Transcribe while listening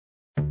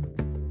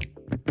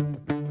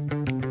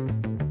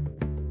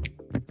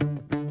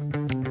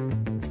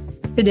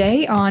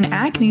Today on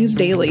Ag News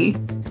Daily.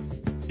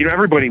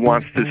 Everybody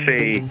wants to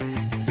say,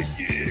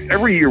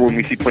 every year when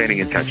we see planting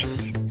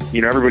intentions,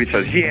 everybody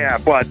says, yeah,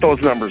 but those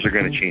numbers are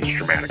going to change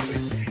dramatically.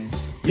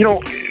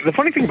 The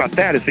funny thing about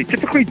that is they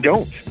typically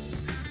don't.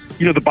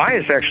 The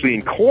bias actually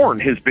in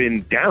corn has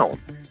been down.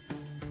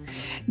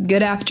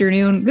 Good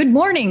afternoon. Good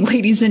morning,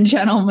 ladies and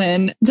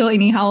gentlemen.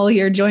 Delaney Howell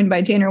here, joined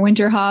by Tanner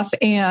Winterhoff.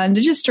 And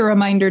just a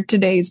reminder,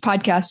 today's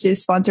podcast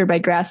is sponsored by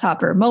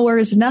Grasshopper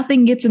Mowers.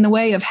 Nothing gets in the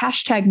way of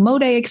hashtag Mow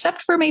Day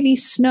except for maybe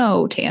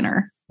snow,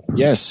 Tanner.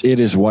 Yes, it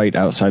is white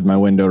outside my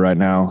window right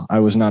now. I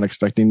was not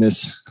expecting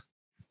this.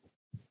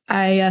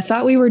 I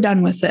thought we were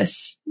done with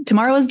this.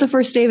 Tomorrow is the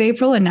first day of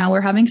April, and now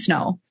we're having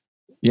snow.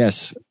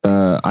 Yes,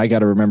 I got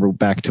to remember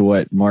back to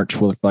what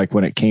March looked like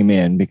when it came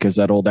in, because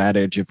that old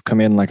adage of come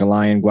in like a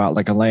lion, go out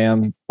like a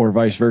lamb, or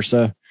vice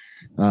versa,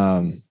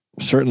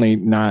 certainly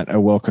not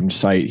a welcome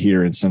sight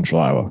here in Central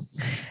Iowa.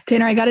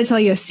 Tanner, I got to tell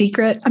you a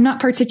secret. I'm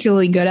not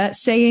particularly good at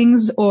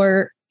sayings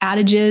or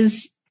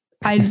adages.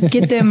 I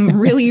get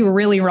them really,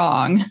 really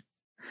wrong.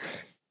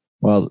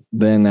 Well,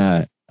 then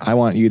I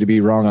want you to be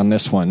wrong on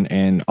this one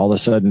and all of a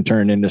sudden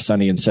turn into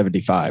sunny and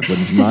 75.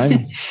 Wouldn't you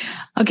mind?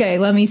 Okay,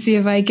 let me see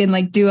if I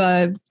can do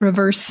a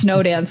reverse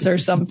snow dance or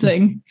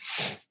something.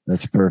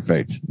 That's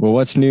perfect. Well,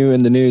 what's new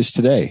in the news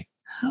today?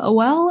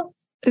 Well,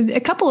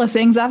 a couple of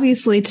things.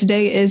 Obviously,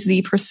 today is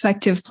the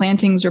prospective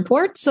plantings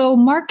report, so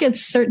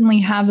markets certainly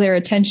have their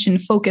attention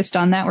focused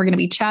on that. We're going to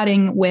be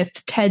chatting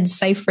with Ted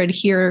Seifried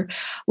here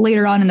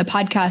later on in the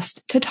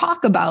podcast to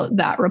talk about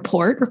that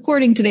report.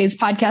 Recording today's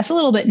podcast a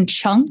little bit in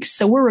chunks,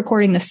 so we're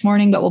recording this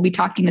morning, but we'll be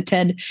talking to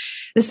Ted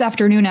this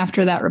afternoon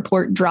after that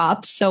report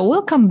drops. So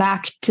we'll come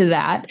back to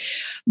that.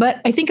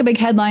 But I think a big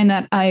headline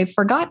that I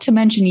forgot to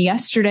mention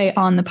yesterday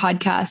on the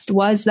podcast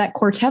was that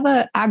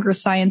Corteva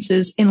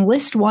Agrisciences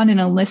Enlist 1 and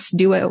Enlist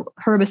Duo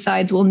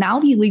herbicides will now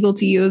be legal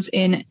to use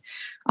in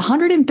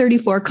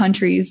 134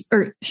 counties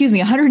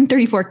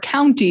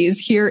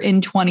here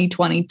in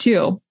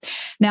 2022.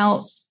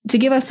 Now, to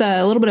give us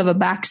a little bit of a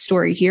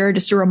backstory here,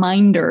 just a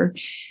reminder,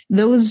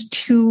 those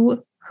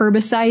two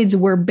herbicides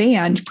were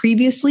banned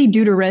previously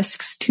due to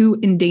risks to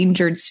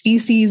endangered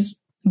species,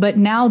 but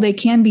now they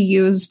can be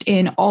used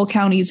in all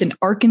counties in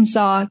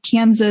Arkansas,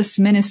 Kansas,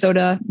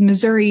 Minnesota,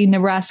 Missouri,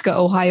 Nebraska,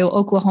 Ohio,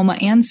 Oklahoma,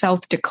 and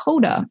South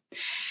Dakota.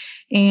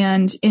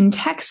 And in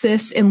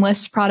Texas,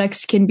 Enlist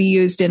products can be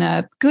used in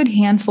a good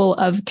handful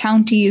of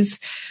counties,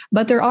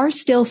 but there are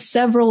still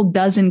several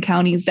dozen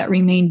counties that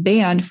remain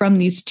banned from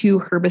these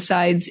two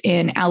herbicides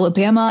in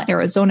Alabama,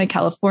 Arizona,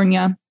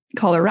 California,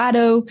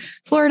 Colorado,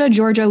 Florida,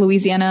 Georgia,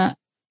 Louisiana,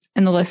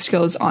 and the list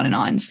goes on and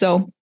on.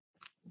 So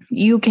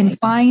you can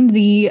find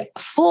the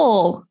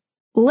full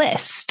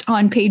list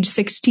on page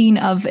 16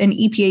 of an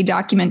EPA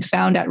document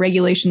found at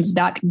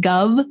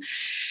regulations.gov.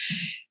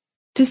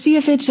 to see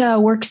if it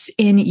works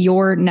in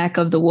your neck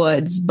of the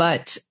woods.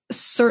 But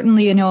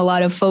certainly, I know a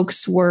lot of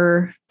folks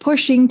were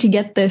pushing to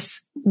get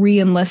this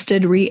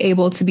re-enlisted,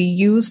 able to be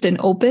used and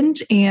opened.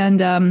 And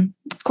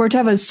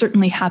Corteva is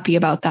certainly happy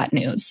about that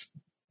news.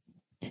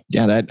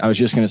 Yeah, I was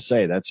just going to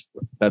say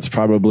that's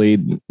probably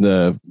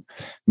the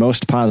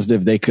most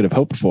positive they could have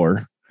hoped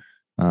for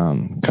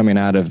coming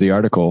out of the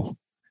article.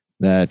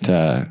 That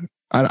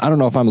I don't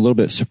know if I'm a little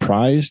bit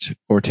surprised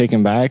or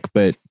taken back,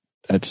 but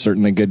that's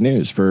certainly good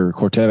news for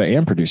Corteva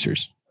and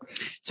producers.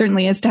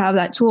 Certainly is to have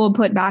that tool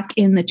put back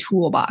in the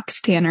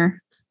toolbox,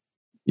 Tanner.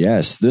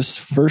 Yes, this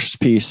first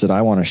piece that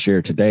I want to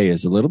share today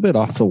is a little bit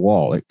off the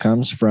wall. It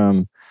comes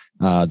from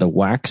the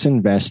Wax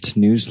Invest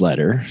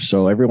newsletter.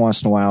 So every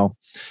once in a while,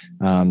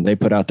 they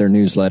put out their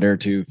newsletter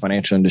to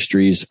financial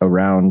industries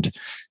around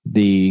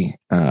the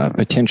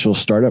potential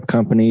startup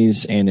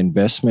companies and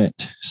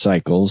investment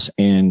cycles.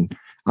 And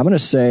I'm going to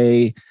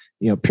say,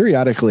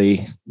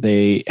 periodically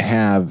they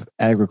have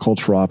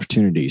agricultural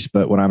opportunities,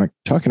 but what I'm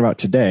talking about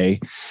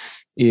today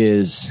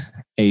is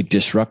a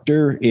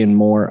disruptor in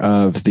more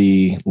of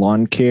the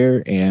lawn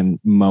care and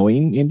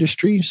mowing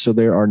industry. So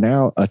there are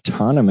now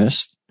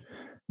autonomous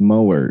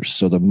mowers.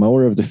 So the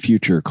mower of the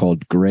future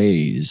called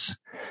Graze,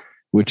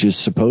 which is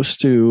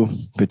supposed to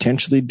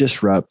potentially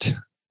disrupt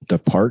the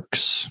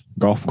parks,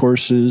 golf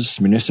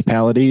courses,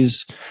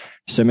 municipalities,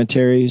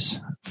 cemeteries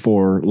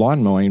for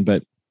lawn mowing.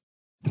 But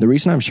the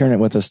reason I'm sharing it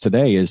with us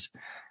today is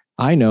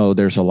I know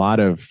there's a lot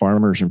of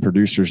farmers and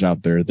producers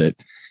out there that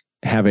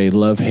have a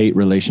love-hate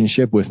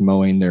relationship with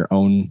mowing their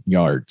own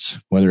yards,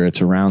 whether it's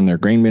around their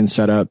grain bin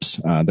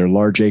setups, their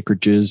large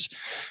acreages,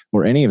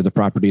 or any of the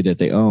property that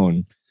they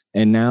own.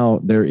 And now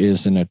there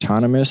is an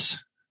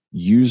autonomous,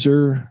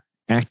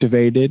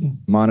 user-activated,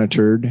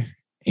 monitored,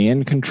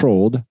 and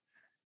controlled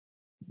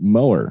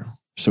mower.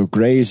 So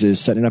Graze is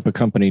setting up a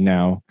company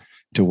now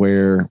to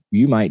where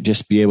you might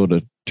just be able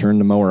to turn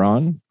the mower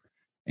on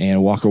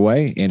and walk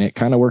away. And it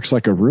kind of works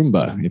like a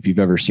Roomba, if you've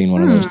ever seen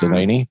one of those,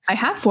 Delaney. I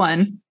have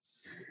one.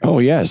 Oh,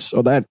 yes.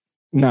 Oh,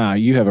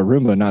 you have a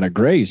Roomba, not a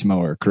Graze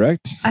mower,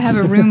 correct? I have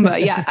a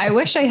Roomba. Yeah. I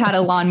wish I had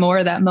a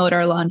lawnmower that mowed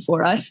our lawn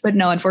for us, but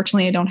no,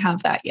 unfortunately, I don't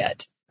have that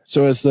yet.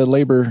 So as the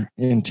labor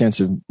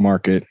intensive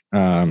market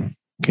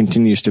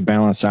continues to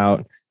balance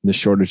out the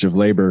shortage of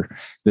labor,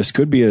 this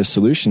could be a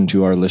solution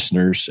to our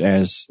listeners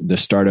as the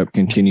startup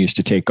continues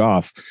to take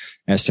off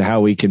as to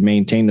how we can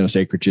maintain those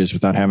acreages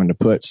without having to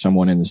put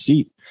someone in the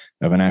seat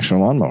of an actual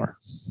lawnmower.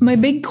 My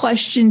big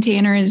question,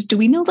 Tanner, is do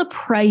we know the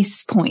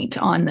price point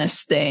on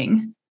this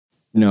thing?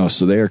 No,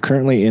 so they are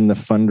currently in the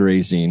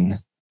fundraising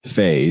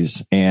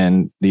phase,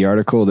 and the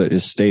article that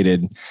is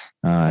stated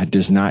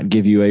does not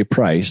give you a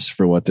price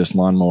for what this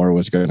lawnmower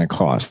was going to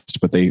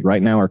cost, but they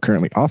right now are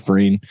currently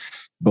offering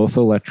both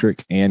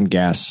electric and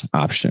gas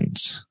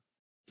options.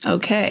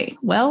 Okay,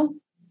 well,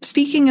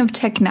 speaking of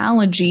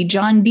technology,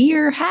 John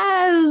Deere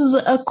has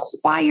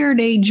acquired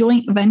a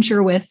joint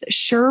venture with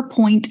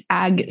SurePoint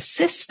Ag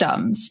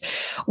Systems,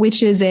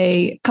 which is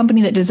a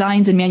company that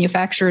designs and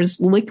manufactures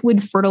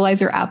liquid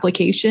fertilizer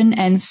application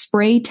and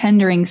spray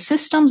tendering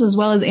systems, as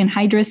well as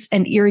anhydrous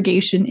and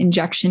irrigation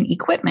injection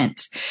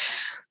equipment.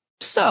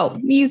 So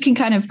you can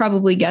kind of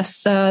probably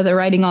guess the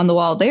writing on the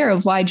wall there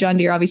of why John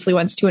Deere obviously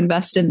wants to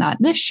invest in that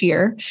this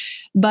year.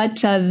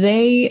 But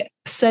they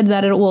said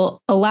that it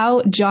will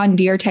allow John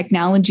Deere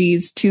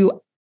Technologies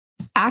to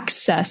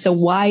access a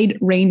wide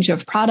range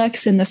of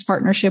products in this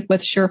partnership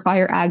with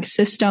Surefire Ag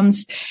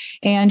Systems.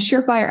 And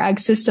Surefire Ag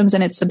Systems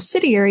and its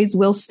subsidiaries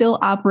will still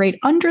operate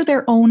under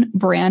their own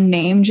brand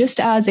name, just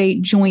as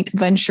a joint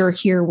venture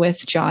here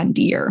with John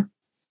Deere.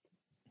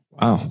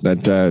 Wow,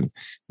 that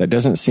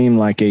doesn't seem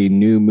like a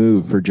new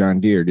move for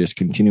John Deere, just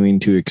continuing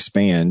to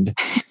expand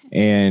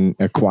and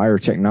acquire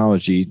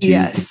technology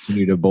to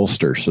continue to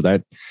bolster. So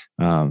that,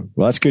 well,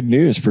 that's good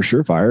news for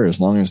Surefire, as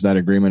long as that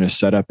agreement is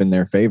set up in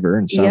their favor.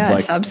 And sounds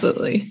like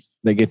absolutely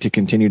they get to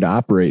continue to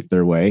operate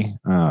their way.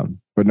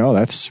 But no,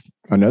 that's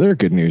another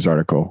good news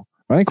article.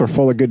 I think we're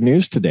full of good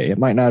news today. It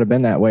might not have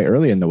been that way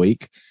early in the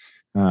week,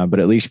 but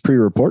at least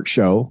pre-report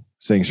show,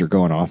 things are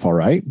going off all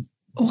right.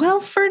 Well,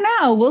 for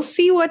now, we'll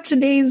see what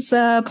today's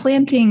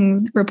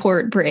planting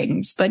report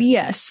brings. But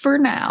yes, for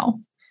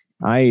now.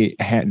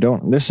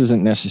 This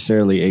isn't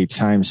necessarily a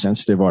time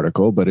sensitive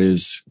article, but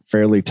is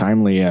fairly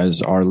timely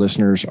as our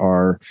listeners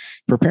are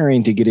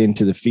preparing to get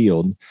into the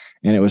field.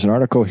 And it was an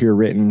article here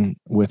written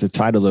with the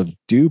title of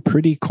 "Do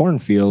Pretty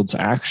Cornfields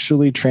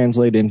Actually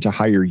Translate into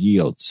Higher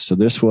Yields?" So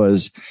this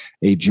was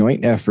a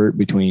joint effort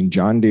between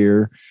John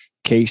Deere,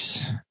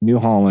 Case, New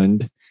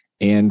Holland,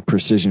 and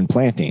Precision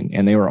Planting.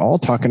 And they were all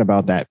talking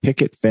about that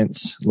picket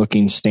fence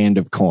looking stand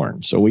of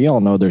corn. So we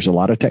all know there's a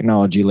lot of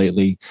technology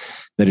lately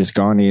that has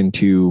gone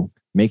into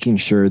making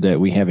sure that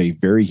we have a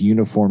very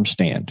uniform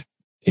stand,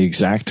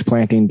 exact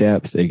planting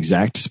depth,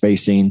 exact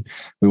spacing.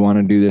 We want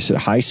to do this at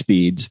high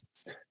speeds.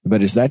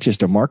 But is that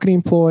just a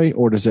marketing ploy,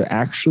 or does it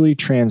actually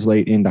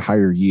translate into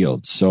higher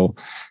yields? So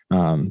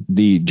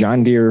the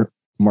John Deere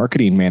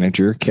marketing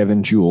manager,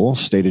 Kevin Jewell,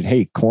 stated,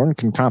 hey, corn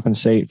can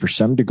compensate for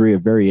some degree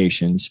of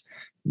variations,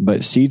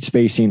 but seed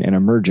spacing and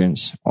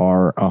emergence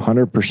are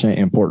 100%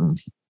 important.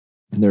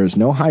 There is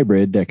no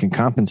hybrid that can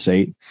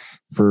compensate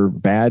for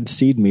bad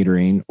seed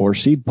metering or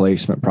seed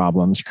placement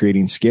problems,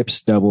 creating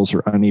skips, doubles,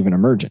 or uneven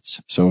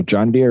emergence. So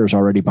John Deere is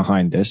already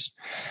behind this.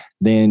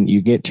 Then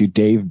you get to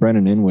Dave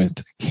Brennan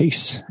with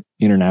Case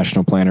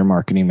International Planter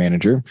Marketing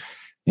Manager.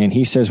 And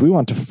he says, we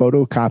want to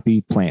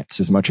photocopy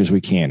plants as much as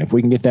we can. If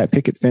we can get that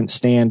picket fence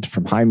stand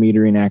from high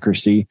metering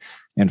accuracy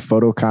and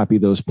photocopy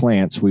those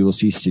plants, we will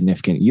see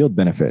significant yield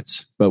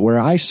benefits. But where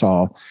I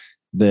saw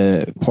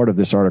the part of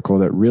this article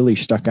that really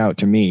stuck out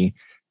to me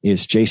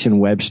is Jason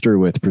Webster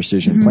with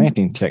Precision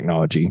Planting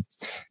Technology.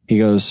 He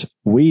goes,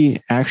 we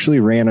actually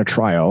ran a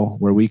trial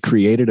where we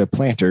created a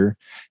planter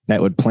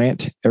that would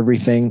plant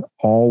everything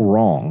all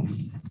wrong.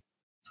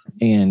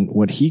 And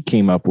what he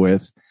came up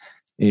with,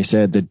 he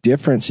said the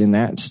difference in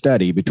that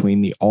study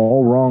between the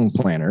all wrong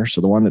planter, so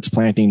the one that's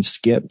planting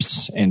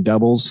skips and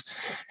doubles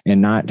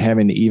and not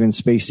having the even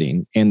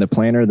spacing, and the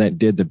planter that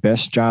did the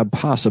best job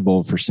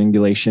possible for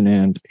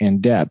singulation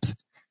and depth,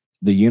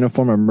 the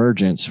uniform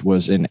emergence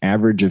was an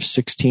average of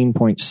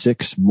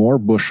 16.6 more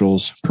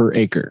bushels per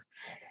acre.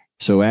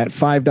 So at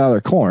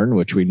 $5 corn,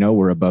 which we know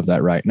we're above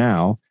that right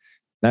now,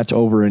 that's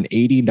over an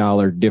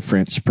 $80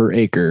 difference per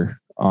acre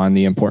on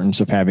the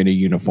importance of having a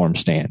uniform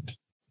stand.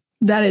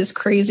 That is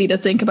crazy to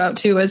think about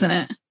too, isn't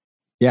it?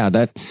 Yeah,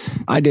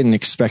 I didn't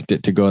expect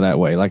it to go that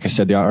way. Like I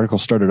said, the article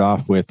started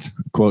off with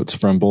quotes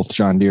from both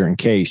John Deere and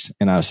Case,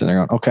 and I was sitting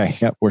there going, okay,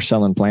 yep, we're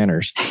selling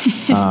planters.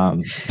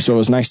 So it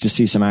was nice to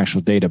see some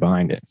actual data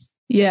behind it.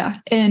 Yeah.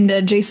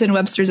 And Jason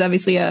Webster's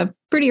obviously a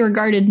pretty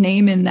regarded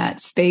name in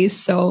that space.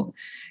 So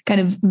kind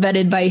of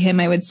vetted by him,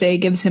 I would say,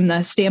 gives him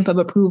the stamp of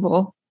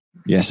approval.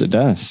 Yes, it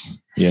does.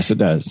 Yes, it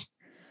does.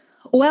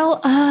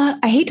 Well,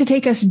 I hate to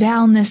take us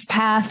down this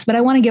path, but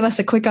I want to give us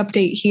a quick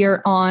update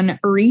here on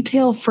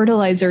retail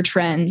fertilizer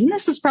trends. And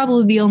this is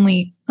probably the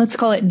only, let's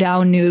call it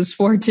down news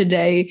for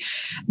today.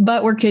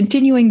 But we're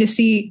continuing to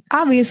see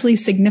obviously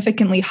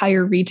significantly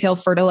higher retail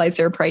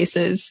fertilizer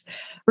prices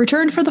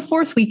returned for the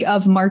fourth week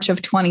of March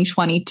of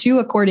 2022,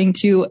 according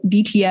to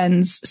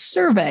BTN's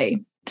survey.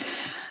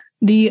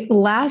 The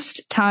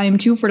last time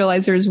two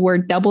fertilizers were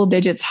double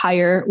digits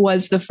higher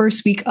was the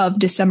first week of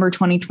December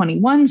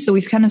 2021. So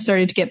we've kind of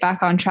started to get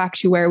back on track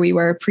to where we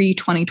were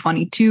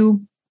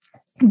pre-2022.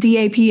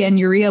 DAP and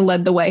urea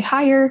led the way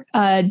higher.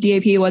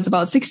 DAP was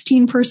about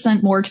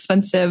 16% more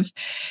expensive,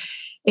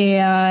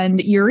 and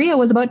urea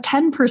was about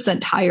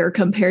 10% higher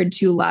compared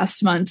to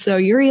last month. So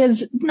urea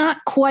is not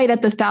quite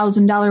at the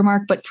 $1,000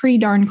 mark, but pretty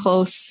darn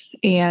close.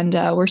 And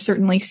we're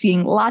certainly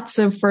seeing lots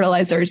of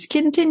fertilizers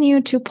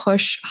continue to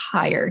push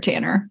higher,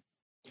 Tanner.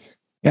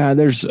 Yeah,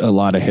 there's a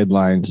lot of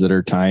headlines that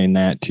are tying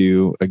that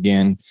to,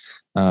 again,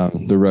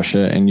 the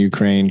Russia and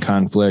Ukraine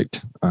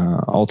conflict.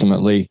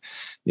 Ultimately,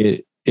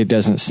 it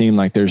doesn't seem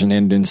like there's an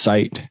end in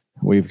sight.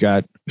 We've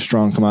got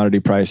strong commodity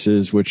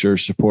prices, which are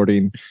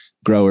supporting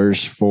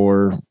growers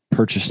for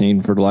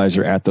purchasing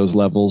fertilizer at those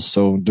levels.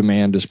 So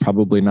demand is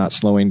probably not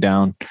slowing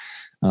down.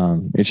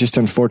 It's just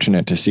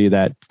unfortunate to see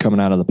that coming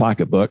out of the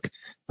pocketbook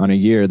on a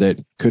year that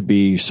could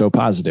be so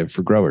positive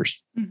for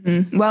growers.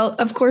 Mm-hmm. Well,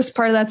 of course,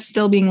 part of that's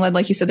still being led,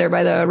 like you said there,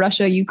 by the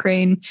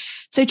Russia-Ukraine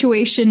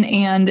situation.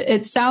 And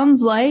it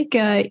sounds like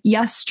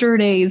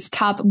yesterday's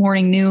top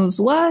morning news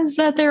was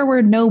that there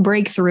were no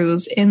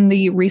breakthroughs in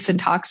the recent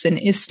talks in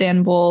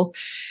Istanbul.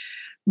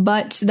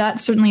 But that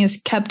certainly has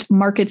kept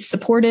markets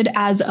supported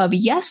as of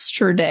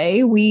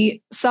yesterday.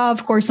 We saw,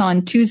 of course,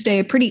 on Tuesday,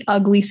 a pretty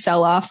ugly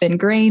sell-off in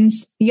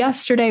grains.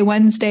 Yesterday,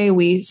 Wednesday,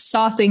 we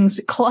saw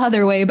things claw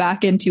their way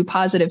back into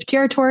positive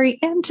territory.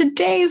 And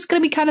today is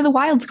going to be kind of the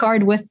wild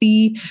card with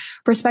the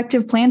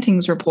prospective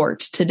plantings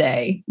report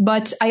today.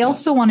 But I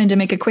also wanted to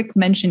make a quick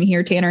mention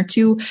here, Tanner,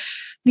 to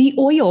the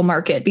oil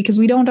market, because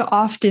we don't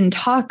often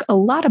talk a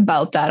lot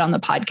about that on the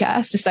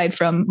podcast, aside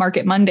from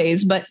Market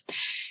Mondays. But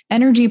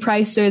energy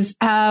prices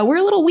were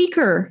a little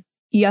weaker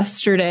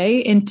yesterday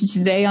into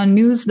today on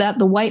news that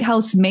the White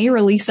House may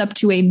release up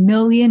to 1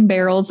 million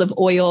barrels of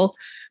oil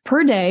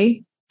per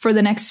day for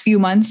the next few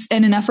months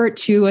in an effort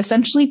to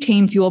essentially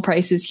tame fuel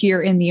prices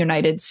here in the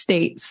United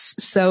States.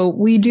 So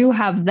we do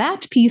have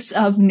that piece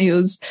of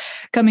news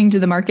coming to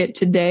the market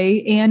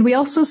today. And we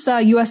also saw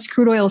U.S.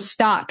 crude oil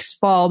stocks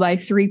fall by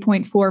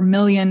 3.4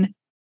 million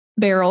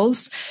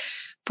barrels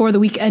for the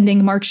week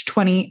ending March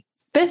 25th,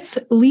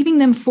 leaving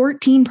them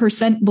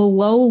 14%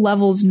 below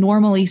levels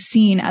normally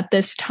seen at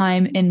this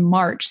time in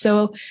March.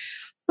 So a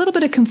little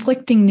bit of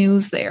conflicting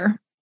news there.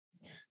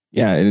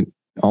 Yeah, it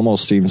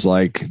almost seems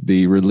like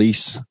the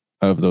release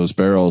of those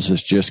barrels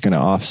is just going to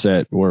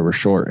offset where we're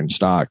short in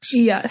stocks.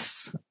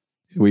 Yes.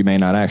 We may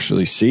not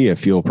actually see a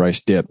fuel price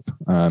dip.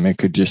 It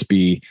could just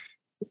be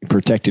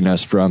protecting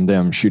us from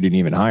them shooting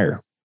even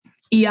higher.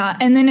 Yeah.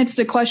 And then it's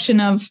the question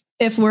of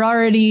if we're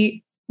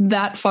already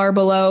that far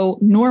below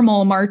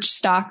normal March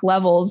stock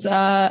levels,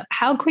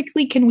 how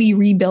quickly can we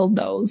rebuild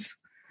those?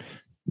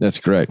 That's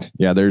correct.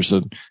 Yeah,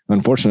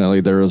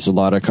 unfortunately, there was a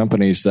lot of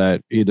companies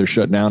that either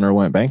shut down or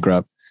went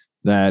bankrupt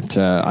that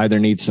either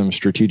need some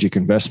strategic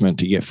investment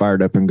to get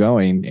fired up and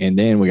going, and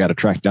then we got to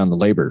track down the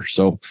labor.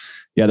 So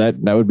yeah,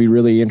 that would be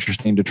really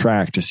interesting to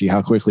track to see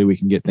how quickly we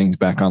can get things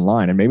back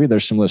online. And maybe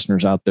there's some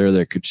listeners out there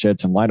that could shed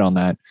some light on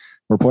that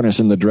or point us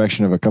in the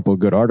direction of a couple of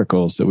good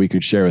articles that we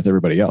could share with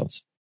everybody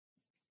else.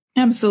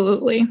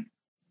 Absolutely.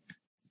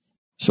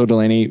 So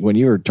Delaney, when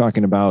you were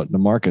talking about the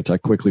markets, I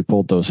quickly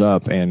pulled those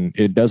up, and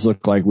it does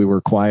look like we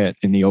were quiet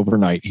in the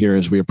overnight here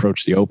as we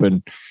approach the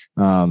open.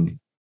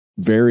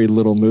 Very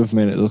little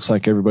movement. It looks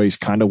like everybody's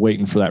kind of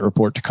waiting for that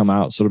report to come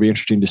out. So it'll be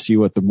interesting to see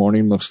what the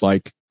morning looks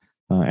like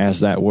as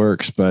that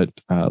works, but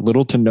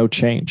little to no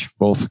change.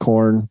 Both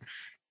corn,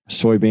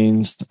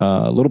 soybeans,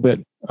 a little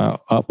bit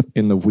up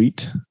in the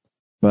wheat,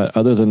 but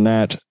other than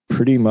that,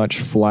 pretty much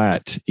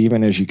flat,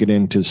 even as you get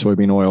into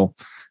soybean oil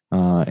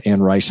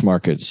and rice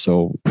markets.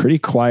 So pretty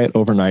quiet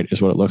overnight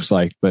is what it looks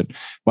like. But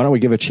why don't we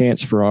give a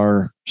chance for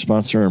our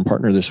sponsor and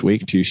partner this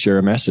week to share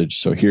a message?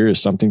 So here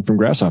is something from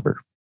Grasshopper.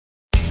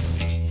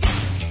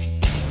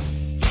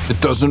 It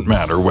doesn't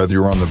matter whether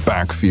you're on the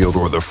backfield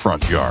or the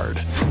front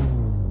yard.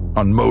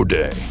 On Mow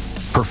Day,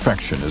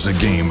 perfection is a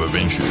game of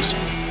inches.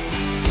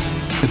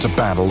 It's a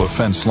battle of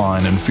fence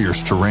line and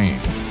fierce terrain.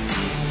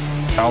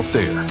 Out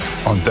there,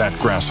 on that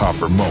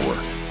Grasshopper mower,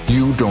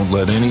 you don't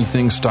let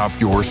anything stop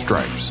your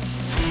stripes.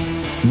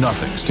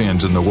 Nothing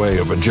stands in the way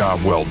of a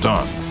job well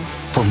done.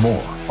 For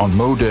more on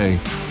Mow Day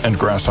and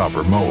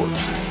Grasshopper mowers,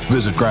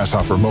 visit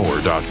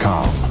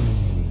grasshoppermower.com.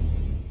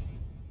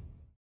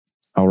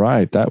 All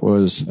right. That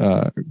was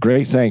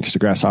great. Thanks to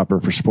Grasshopper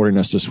for supporting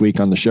us this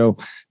week on the show.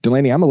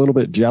 Delaney, I'm a little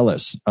bit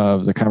jealous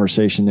of the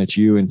conversation that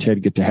you and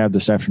Ted get to have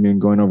this afternoon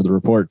going over the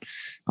report.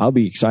 I'll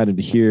be excited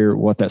to hear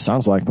what that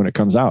sounds like when it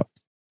comes out.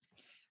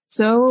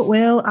 So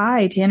will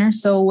I, Tanner.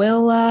 So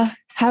we'll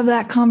have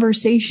that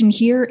conversation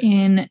here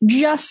in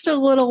just a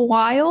little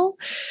while.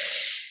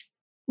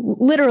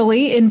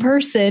 Literally in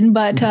person.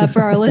 But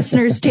for our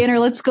listeners, Tanner,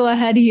 let's go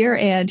ahead here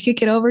and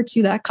kick it over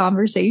to that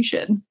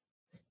conversation.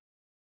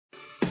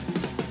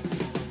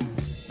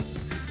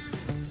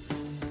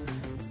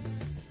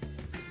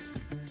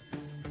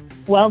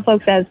 Well,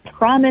 folks, as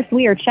promised,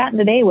 we are chatting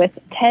today with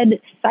Ted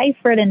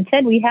Seifert. And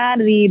Ted, we had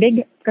the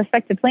big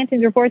prospective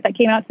plantings report that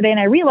came out today, and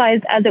I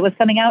realized as it was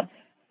coming out,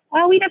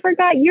 we never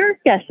got your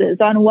guesses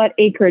on what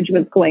acreage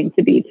was going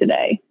to be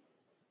today.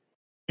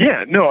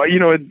 Yeah, no,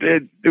 it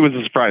was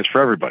a surprise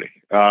for everybody.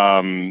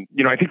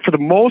 I think for the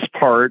most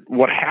part,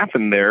 what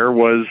happened there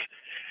was,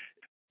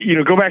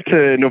 go back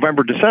to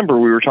November, December,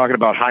 we were talking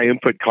about high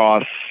input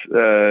costs,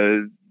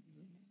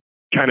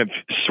 kind of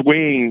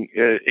swaying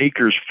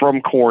acres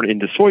from corn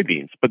into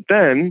soybeans. But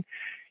then,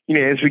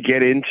 as we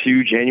get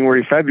into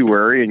January,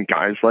 February, and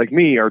guys like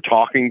me are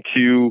talking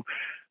to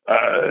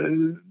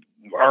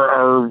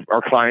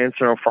our clients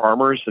and our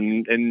farmers,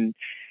 and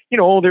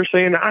they're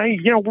saying,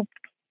 we're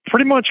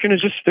pretty much going to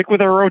just stick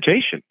with our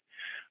rotation.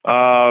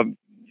 So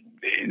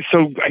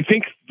I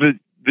think the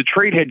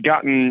trade had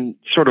gotten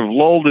sort of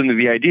lulled into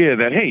the idea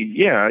that, hey,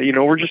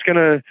 we're just going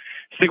to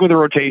stick with the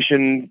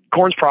rotation.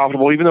 Corn's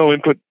profitable, even though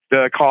input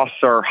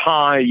costs are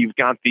high. You've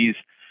got these,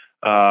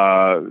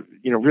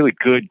 really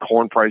good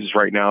corn prices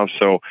right now.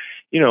 So,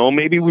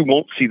 maybe we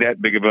won't see that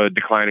big of a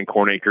decline in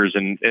corn acres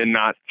and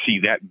not see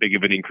that big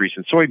of an increase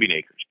in soybean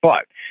acres.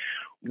 But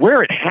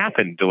where it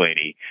happened,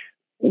 Delaney,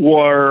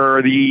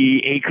 were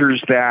the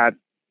acres that,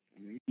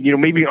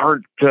 maybe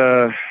aren't,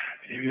 guys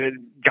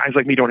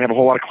like me don't have a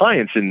whole lot of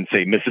clients in,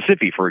 say,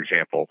 Mississippi, for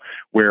example,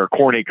 where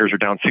corn acres are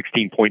down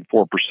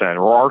 16.4%,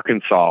 or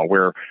Arkansas,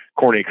 where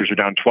corn acres are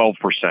down 12%.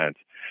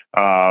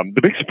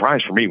 The big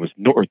surprise for me was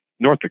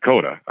North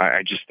Dakota.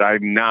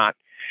 I'm not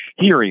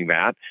hearing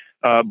that.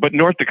 But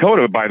North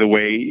Dakota, by the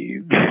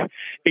way,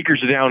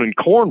 acres are down in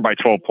corn by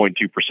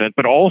 12.2%,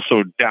 but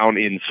also down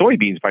in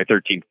soybeans by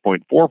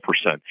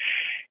 13.4%.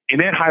 And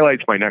that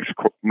highlights my next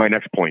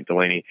point,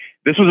 Delaney.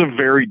 This was a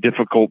very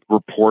difficult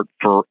report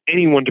for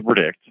anyone to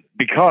predict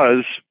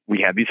because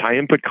we had these high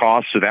input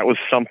costs. So that was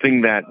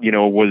something that,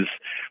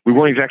 we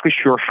weren't exactly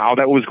sure how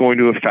that was going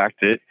to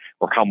affect it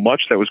or how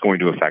much that was going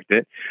to affect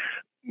it.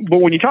 But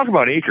when you talk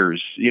about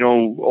acres, a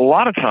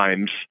lot of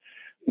times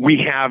we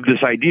have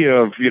this idea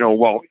of,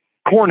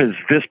 corn is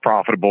this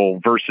profitable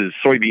versus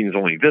soybeans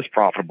only this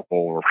profitable,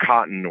 or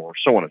cotton, or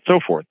so on and so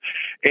forth.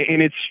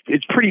 And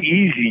it's pretty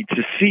easy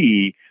to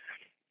see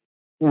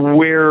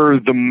where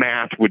the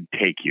math would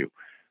take you.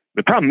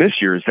 The problem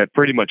this year is that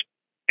pretty much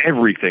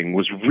everything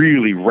was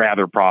really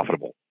rather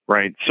profitable,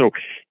 right? So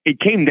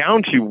it came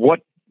down to what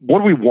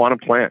do we want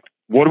to plant?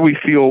 What do we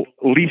feel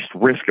least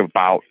risk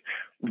about?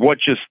 Where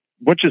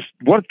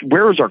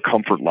is our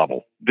comfort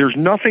level? There's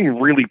nothing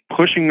really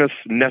pushing us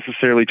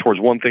necessarily towards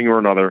one thing or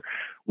another.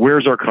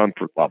 Where's our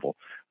comfort level?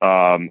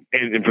 And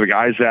for the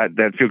guys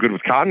that feel good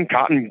with cotton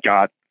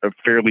got a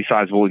fairly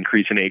sizable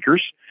increase in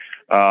acres.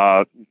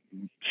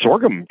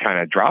 Sorghum kind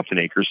of dropped in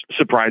acres,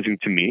 surprising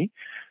to me.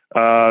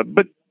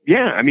 But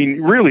yeah, I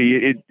mean,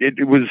 really,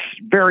 it was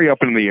very up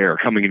in the air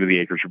coming into the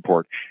acres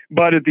report.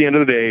 But at the end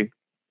of the day,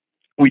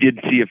 we did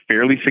see a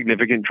fairly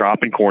significant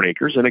drop in corn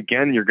acres. And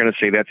again, you're going to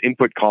say that's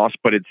input cost,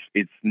 but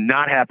it's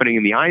not happening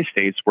in the I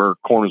states where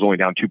corn is only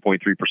down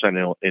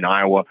 2.3% in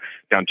Iowa,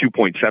 down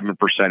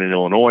 2.7% in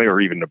Illinois, or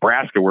even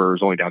Nebraska, where it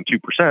was only down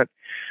 2%.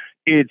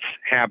 It's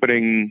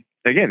happening,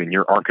 again, in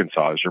your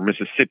Arkansas, your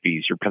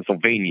Mississippis, your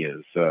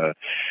Pennsylvanias,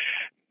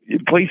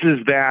 places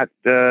that,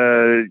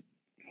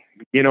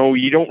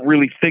 you don't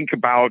really think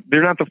about.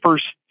 They're not the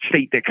first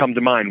state that come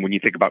to mind when you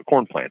think about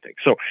corn planting.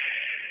 So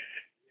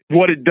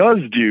what it does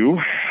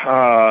do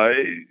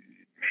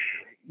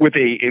with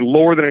a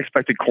lower than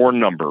expected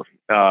corn number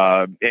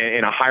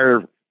and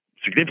a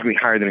significantly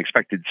higher than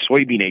expected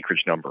soybean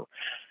acreage number,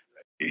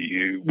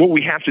 what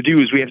we have to do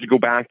is we have to go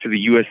back to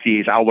the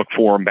USDA's Outlook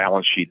Forum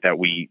balance sheet that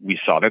we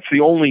saw. That's the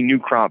only new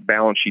crop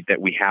balance sheet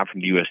that we have from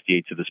the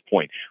USDA to this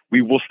point.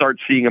 We will start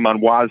seeing them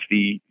on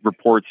WASDE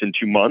reports in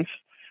 2 months.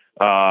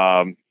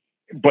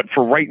 But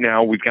for right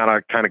now, we've got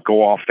to kind of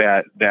go off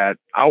that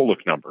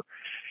Outlook number.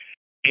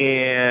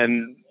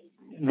 And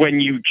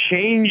when you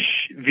change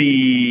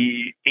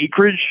the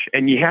acreage,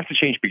 and you have to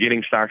change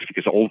beginning stocks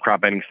because old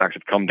crop ending stocks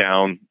have come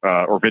down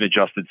or been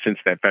adjusted since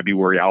that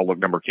February Outlook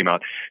number came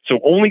out. So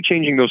only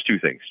changing those two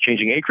things,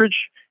 changing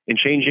acreage and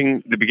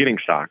changing the beginning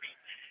stocks.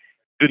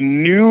 The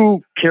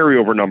new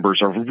carryover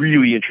numbers are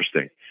really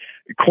interesting.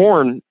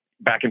 Corn,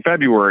 back in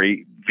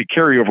February, the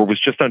carryover was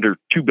just under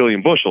 2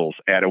 billion bushels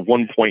at a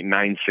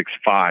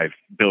 1.965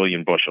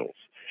 billion bushels.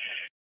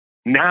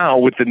 Now,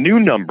 with the new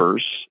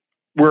numbers,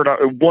 we're at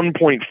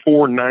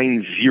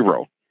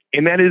 1.490,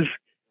 and that is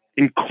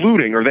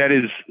including, or that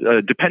is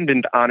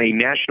dependent on a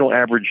national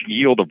average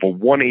yield of a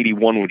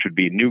 181, which would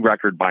be a new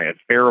record by a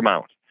fair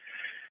amount.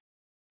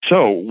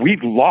 So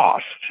we've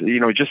lost,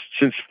 just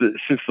since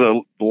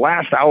the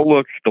last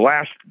Outlook, the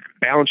last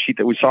balance sheet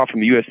that we saw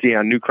from the USDA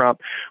on new crop,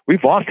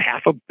 we've lost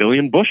 500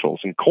 million bushels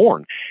in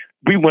corn.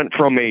 We went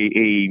from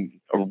a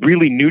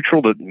really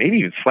neutral to maybe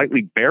even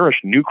slightly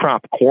bearish new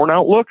crop corn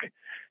outlook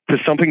to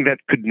something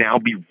that could now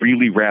be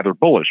really rather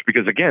bullish.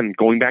 Because again,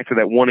 going back to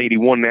that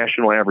 181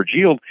 national average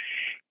yield,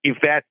 if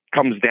that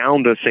comes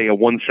down to say a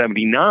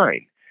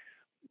 179,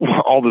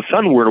 all of a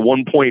sudden we're at a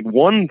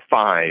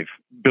 1.15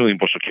 billion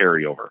bushel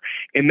carryover.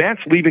 And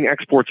that's leaving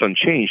exports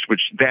unchanged,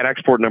 which that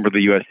export number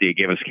the USDA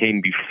gave us came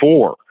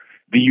before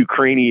the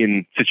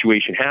Ukrainian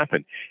situation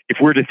happened.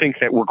 If we're to think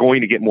that we're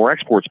going to get more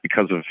exports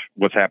because of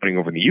what's happening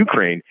over in the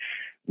Ukraine,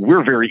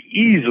 we're very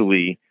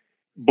easily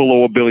below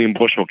 1 billion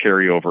bushel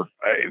carryover.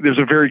 There's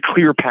a very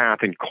clear path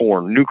in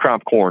corn, new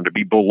crop corn, to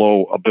be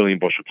below 1 billion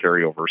bushel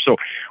carryover. So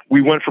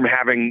we went from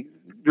having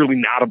really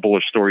not a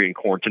bullish story in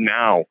corn to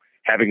now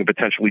having a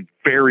potentially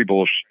very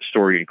bullish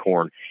story in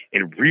corn.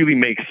 And it really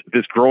makes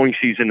this growing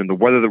season and the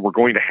weather that we're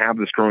going to have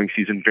this growing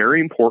season very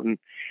important.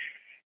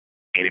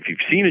 And if you've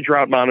seen a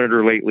drought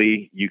monitor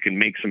lately, you can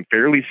make some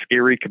fairly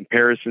scary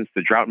comparisons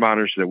to drought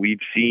monitors that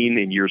we've seen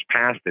in years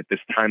past at this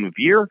time of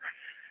year.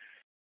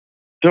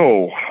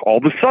 So all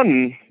of a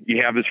sudden,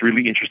 you have this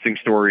really interesting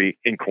story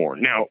in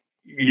corn. Now,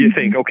 you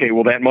think, okay,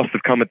 well, that must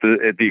have come at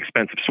the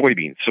expense of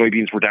soybeans.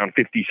 Soybeans were down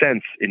 50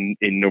 cents in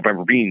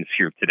November beans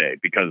here today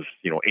because,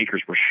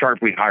 acres were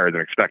sharply higher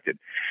than expected.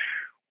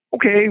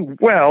 Okay,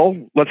 well,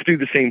 let's do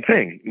the same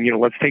thing.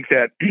 Let's take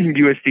that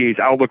USDA's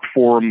Outlook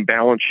Forum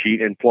balance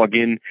sheet and plug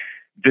in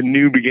the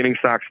new beginning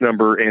stocks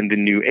number and the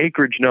new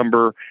acreage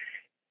number.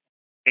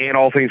 And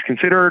all things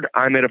considered,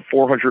 I'm at a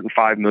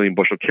 405 million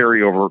bushel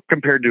carryover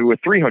compared to a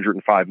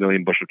 305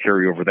 million bushel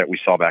carryover that we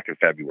saw back in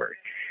February.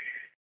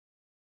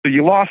 So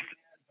you lost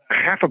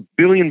 500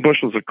 million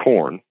bushels of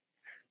corn,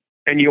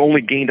 and you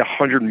only gained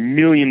 100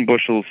 million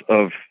bushels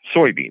of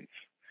soybeans.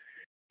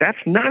 That's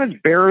not as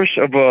bearish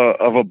of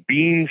a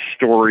bean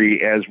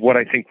story as what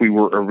I think we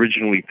were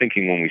originally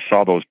thinking when we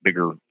saw those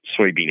bigger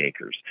soybean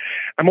acres.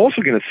 I'm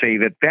also going to say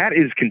that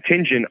is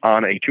contingent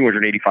on a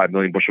 285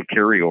 million bushel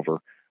carryover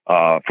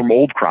from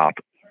old crop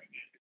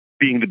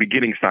being the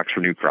beginning stocks for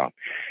new crop.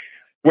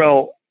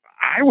 Well,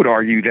 I would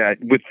argue that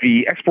with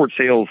the export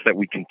sales that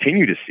we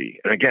continue to see,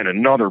 and again,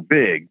 another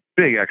big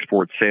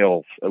export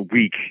sales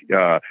week,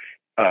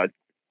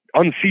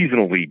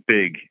 unseasonably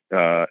big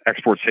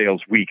export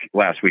sales week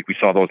last week. We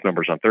saw those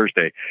numbers on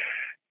Thursday.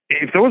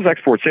 If those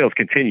export sales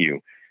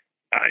continue,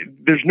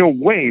 there's no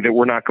way that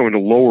we're not going to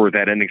lower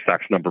that ending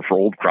stocks number for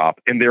old crop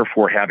and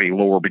therefore have a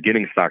lower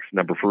beginning stocks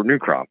number for new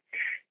crop.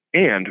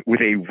 And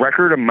with a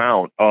record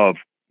amount of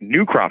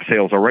new crop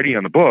sales already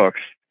on the books,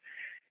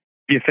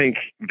 you think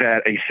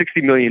that a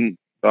 60 million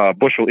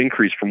bushel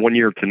increase from one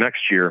year to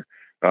next year,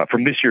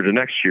 from this year to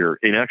next year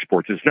in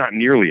exports is not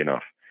nearly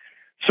enough.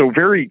 So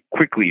very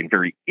quickly and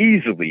very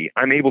easily,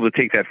 I'm able to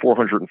take that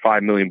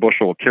 405 million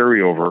bushel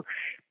carryover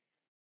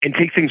and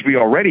take things we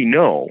already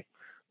know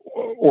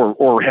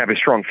or have a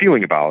strong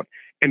feeling about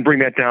and bring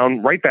that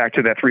down right back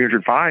to that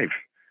 305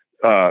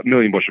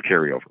 million bushel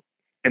carryover.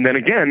 And then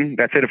again,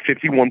 that's at a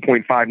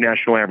 51.5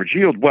 national average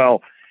yield.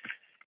 Well,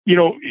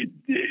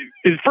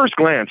 at first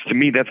glance, to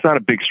me, that's not a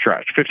big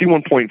stretch.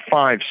 51.5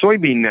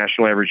 soybean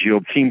national average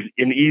yield seems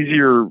an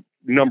easier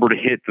number to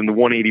hit than the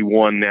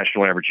 181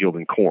 national average yield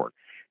in corn.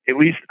 At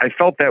least I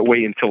felt that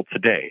way until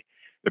today.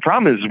 The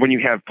problem is when you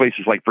have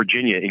places like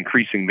Virginia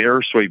increasing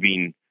their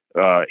soybean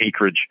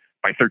acreage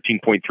by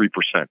 13.3%,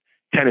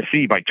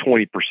 Tennessee by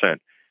 20%,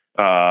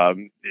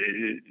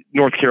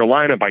 North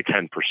Carolina by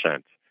 10%,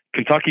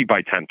 Kentucky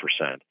by 10%,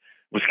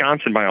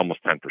 Wisconsin by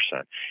almost 10%.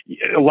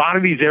 A lot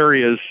of these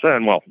areas,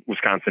 and well,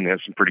 Wisconsin has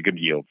some pretty good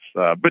yields,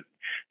 but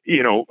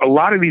a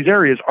lot of these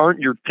areas aren't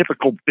your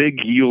typical big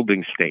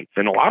yielding states,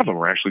 and a lot of them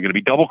are actually going to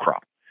be double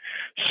crop.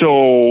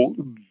 So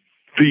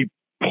the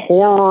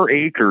poorer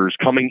acres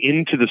coming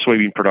into the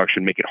soybean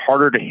production make it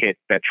harder to hit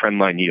that trend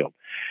line yield.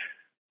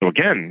 So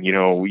again,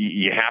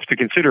 you have to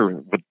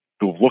consider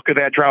the look of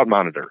that drought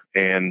monitor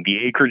and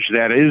the acreage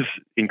that is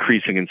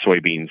increasing in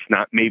soybeans,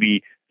 not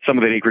maybe some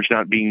of that acreage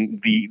not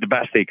being the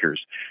best acres.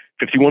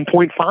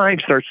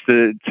 51.5 starts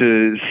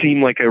to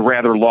seem like a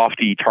rather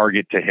lofty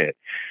target to hit.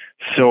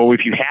 So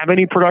if you have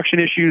any production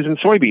issues in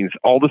soybeans,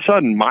 all of a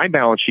sudden my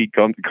balance sheet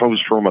goes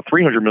from a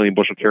 300 million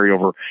bushel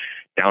carryover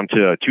down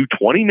to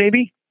 220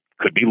 maybe,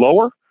 could be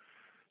lower.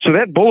 So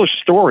that bullish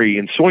story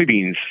in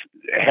soybeans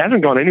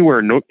hasn't gone anywhere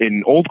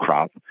in old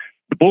crop.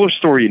 The bullish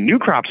story in new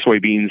crop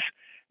soybeans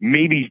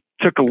maybe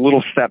took a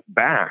little step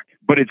back,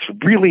 but it's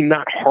really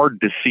not hard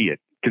to see it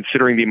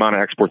considering the amount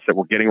of exports that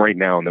we're getting right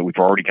now and that we've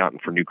already gotten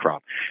for new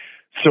crop.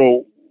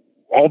 So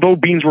although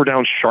beans were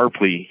down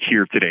sharply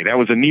here today, that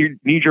was a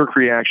knee-jerk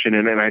reaction.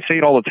 And I say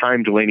it all the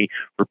time, Delaney,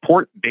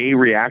 report day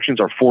reactions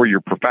are for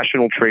your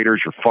professional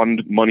traders, your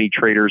fund money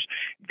traders.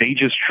 They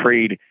just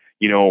trade,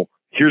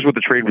 here's what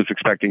the trade was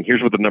expecting.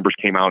 Here's what the numbers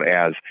came out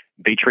as.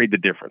 They trade the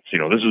difference.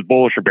 This is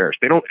bullish or bearish.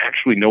 They don't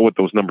actually know what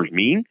those numbers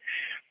mean.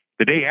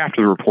 The day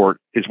after the report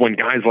is when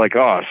guys like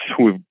us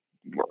who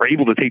are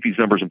able to take these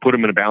numbers and put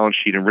them in a balance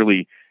sheet and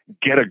really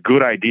get a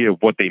good idea of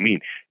what they mean.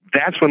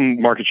 That's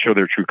when markets show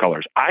their true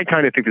colors. I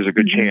kind of think there's a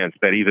good chance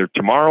that either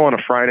tomorrow on a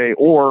Friday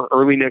or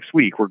early next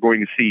week, we're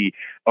going to see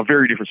a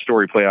very different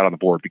story play out on the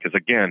board. Because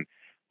again,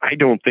 I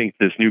don't think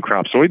this new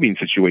crop soybean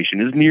situation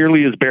is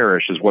nearly as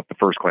bearish as what the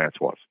first glance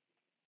was.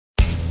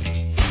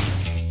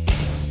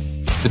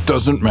 It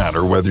doesn't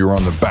matter whether you're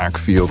on the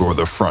backfield or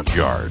the front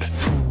yard.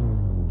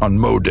 On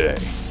Mow Day,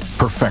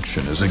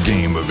 perfection is a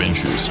game of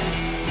inches.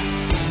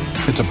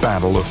 It's a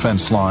battle of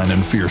fence line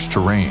and fierce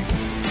terrain.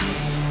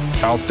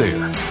 Out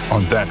there,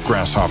 on that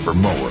grasshopper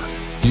mower,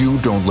 you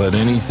don't let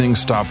anything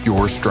stop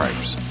your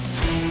stripes.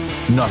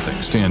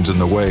 Nothing stands in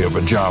the way of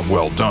a job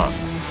well done.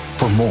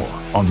 For more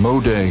on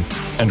Mow Day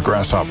and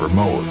grasshopper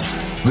mowers,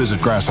 Visit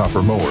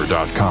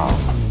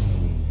grasshoppermower.com.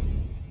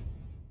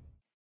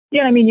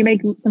 Yeah, I mean, you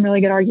make some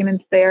really good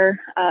arguments there.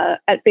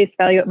 At face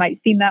value, it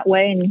might seem that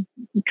way, and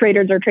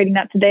traders are trading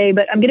that today.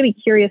 But I'm going to be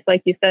curious,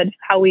 like you said,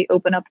 how we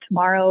open up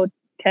tomorrow,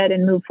 Ted,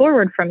 and move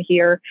forward from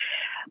here.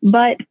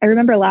 But I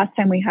remember last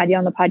time we had you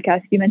on the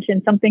podcast, you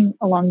mentioned something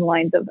along the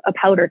lines of a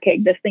powder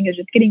keg. This thing is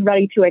just getting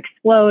ready to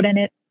explode, and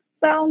it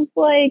sounds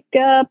like,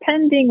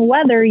 pending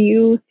weather,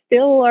 you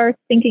still are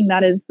thinking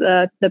that is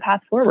the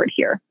path forward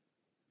here.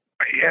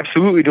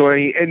 Absolutely,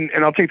 Delaney.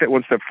 And I'll take that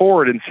one step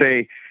forward and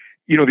say,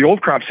 you know, the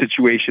old crop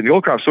situation, the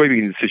old crop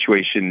soybean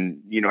situation,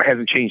 you know,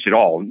 hasn't changed at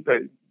all.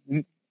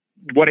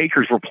 What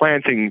acres we're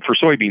planting for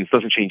soybeans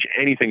doesn't change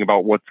anything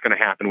about what's going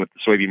to happen with the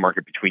soybean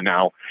market between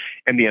now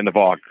and the end of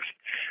August,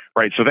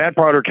 right? So that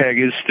powder keg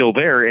is still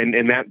there,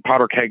 and that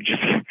powder keg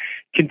just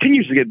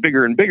continues to get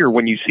bigger and bigger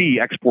when you see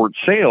export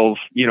sales.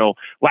 You know,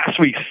 last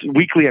week's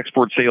weekly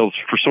export sales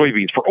for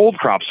soybeans, for old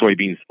crop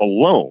soybeans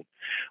alone,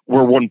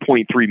 were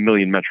 1.3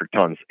 million metric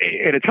tons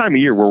at a time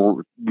of year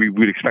where we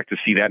would expect to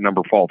see that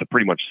number fall to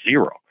pretty much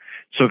zero.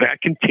 So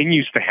that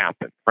continues to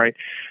happen, right?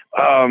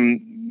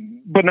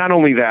 But not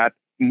only that,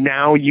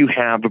 now you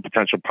have a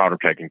potential powder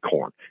keg in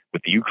corn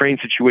with the Ukraine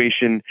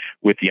situation,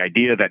 with the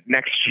idea that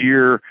next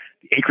year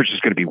the acreage is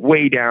going to be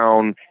way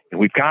down, and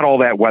we've got all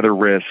that weather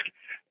risk.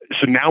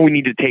 So now we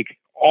need to take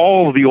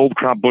all of the old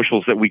crop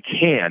bushels that we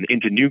can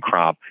into new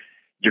crop.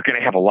 You're going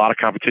to have a lot of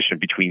competition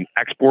between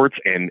exports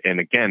and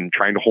again,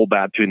 trying to hold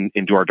that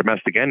into our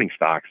domestic ending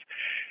stocks.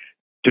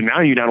 So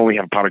now you not only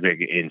have powder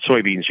keg in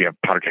soybeans, you have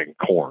powder keg in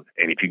corn.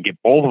 And if you can get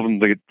both of them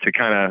to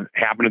kind of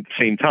happen at the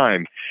same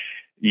time,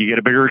 you get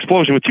a bigger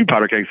explosion with two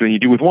powder kegs than you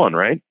do with one,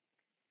 right?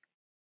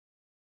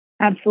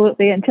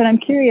 Absolutely. And Ted, I'm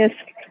curious,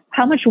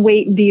 how much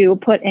weight do you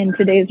put in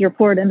today's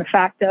report in the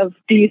fact of,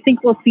 do you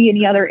think we'll see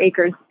any other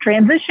acres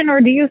transition, or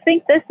do you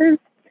think this is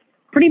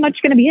pretty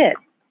much going to be it?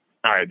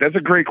 All right, that's a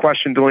great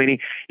question,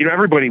 Delaney. You know,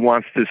 everybody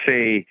wants to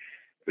say,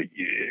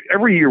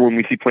 every year when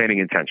we see planting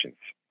intentions,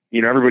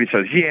 you know, everybody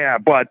says, yeah,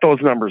 but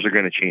those numbers are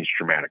going to change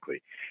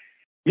dramatically.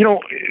 You know,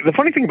 the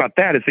funny thing about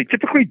that is they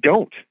typically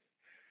don't.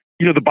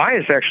 You know, the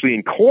bias actually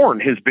in corn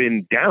has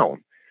been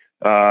down.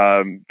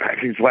 I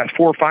think the last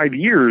 4 or 5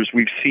 years,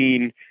 we've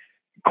seen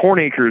corn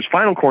acres,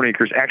 final corn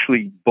acres,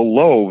 actually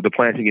below the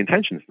planting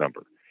intentions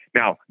number.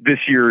 Now,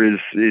 this year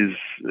is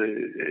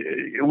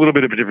a little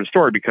bit of a different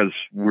story because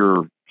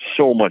we're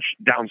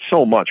down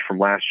so much from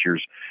last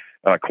year's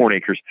corn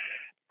acres.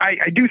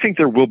 I do think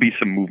there will be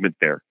some movement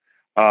there.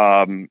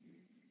 And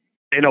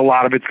a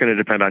lot of it's going to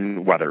depend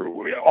on weather.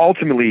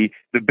 Ultimately,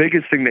 the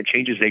biggest thing that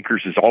changes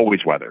acres is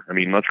always weather. I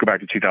mean, let's go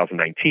back to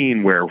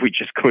 2019 where we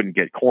just couldn't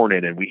get corn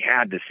in and we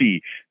had to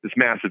see this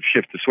massive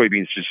shift to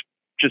soybeans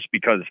just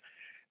because,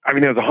 I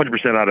mean, that was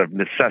 100% out of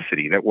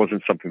necessity. That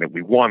wasn't something that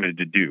we wanted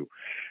to do.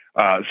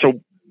 So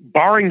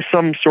barring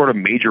some sort of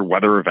major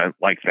weather event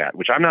like that,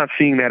 which I'm not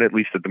seeing that at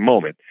least at the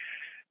moment,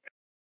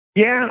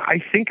 yeah, I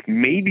think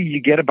maybe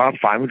you get about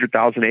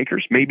 500,000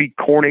 acres. Maybe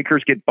corn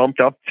acres get bumped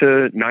up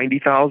to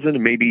 90,000,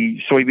 and maybe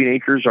soybean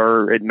acres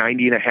are at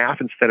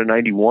 90.5 instead of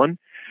 91.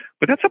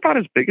 But that's about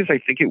as big as I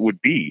think it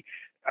would be.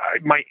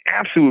 My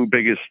absolute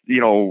biggest,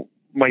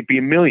 might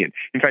be 1 million.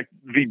 In fact,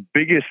 the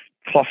biggest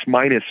plus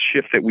minus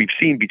shift that we've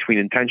seen between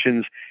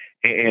intentions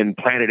and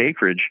planted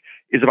acreage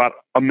is about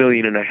 1.5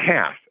 million.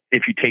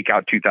 If you take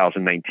out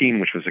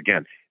 2019, which was,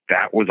 again,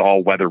 that was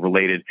all weather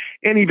related,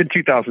 and even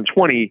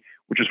 2020,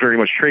 which was very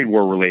much trade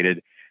war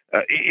related.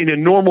 In a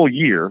normal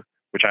year,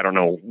 which I don't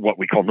know what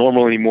we call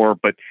normal anymore,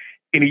 but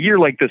in a year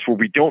like this where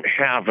we don't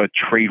have a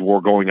trade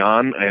war going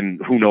on,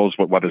 and who knows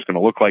what weather's going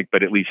to look like,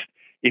 but at least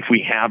if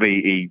we have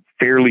a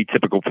fairly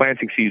typical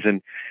planting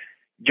season,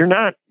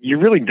 it's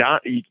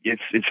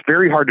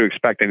very hard to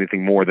expect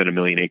anything more than 1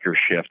 million acre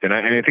shift. And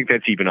I think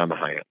that's even on the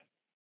high end.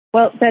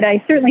 Well, Ted,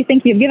 I certainly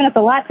think you've given us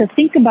a lot to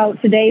think about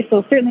today,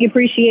 so certainly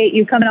appreciate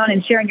you coming on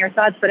and sharing your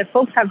thoughts. But if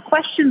folks have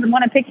questions and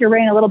want to pick your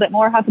brain a little bit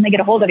more, how can they get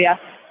a hold of you?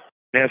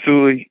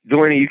 Absolutely.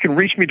 Delaney, you can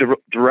reach me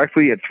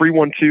directly at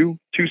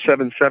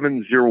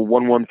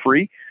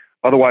 312-277-0113.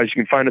 Otherwise,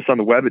 you can find us on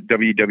the web at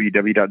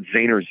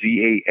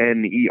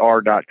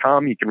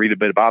www.zaner.com. You can read a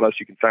bit about us.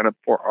 You can sign up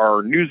for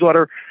our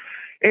newsletter.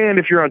 And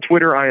if you're on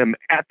Twitter, I am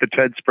at the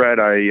Ted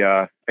Spread.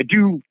 I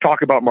do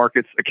talk about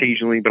markets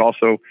occasionally, but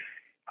also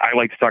I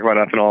like to talk about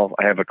ethanol.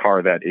 I have a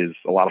car that is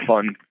a lot of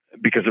fun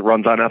because it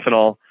runs on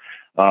ethanol.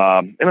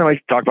 And I like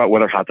to talk about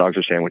whether hot dogs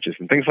or sandwiches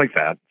and things like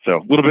that. So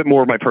a little bit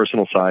more of my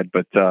personal side,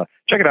 but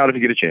check it out if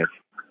you get a chance.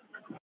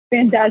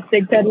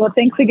 Fantastic, Ted. Well,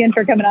 thanks again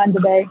for coming on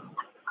today.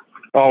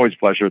 Always a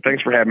pleasure.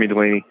 Thanks for having me,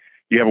 Delaney.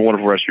 You have a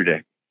wonderful rest of your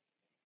day.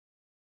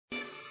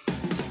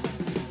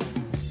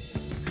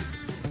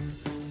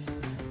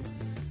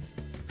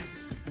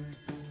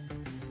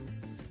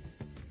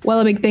 Well,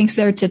 a big thanks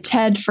there to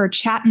Ted for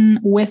chatting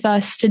with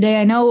us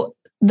today. I know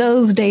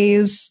those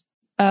days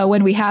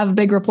when we have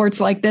big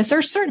reports like this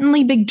are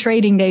certainly big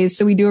trading days.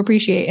 So we do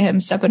appreciate him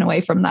stepping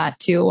away from that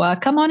to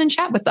come on and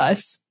chat with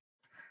us.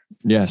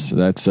 Yes,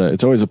 that's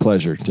it's always a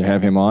pleasure to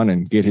have him on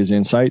and get his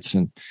insights.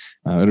 And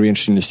it'll be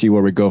interesting to see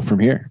where we go from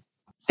here.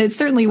 It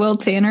certainly will,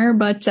 Tanner.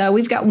 But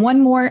we've got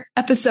one more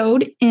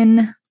episode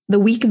in the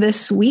week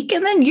this week,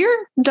 and then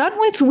you're done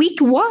with week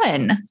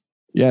 1.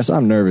 Yes,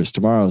 I'm nervous.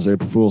 Tomorrow's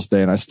April Fool's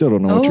Day, and I still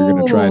don't know what you're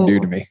going to try and do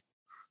to me.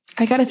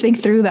 I got to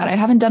think through that. I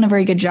haven't done a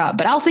very good job,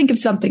 but I'll think of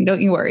something.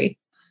 Don't you worry.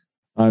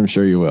 I'm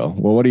sure you will.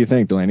 Well, what do you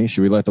think, Delaney?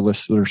 Should we let the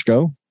listeners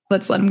go?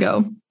 Let's let them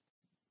go.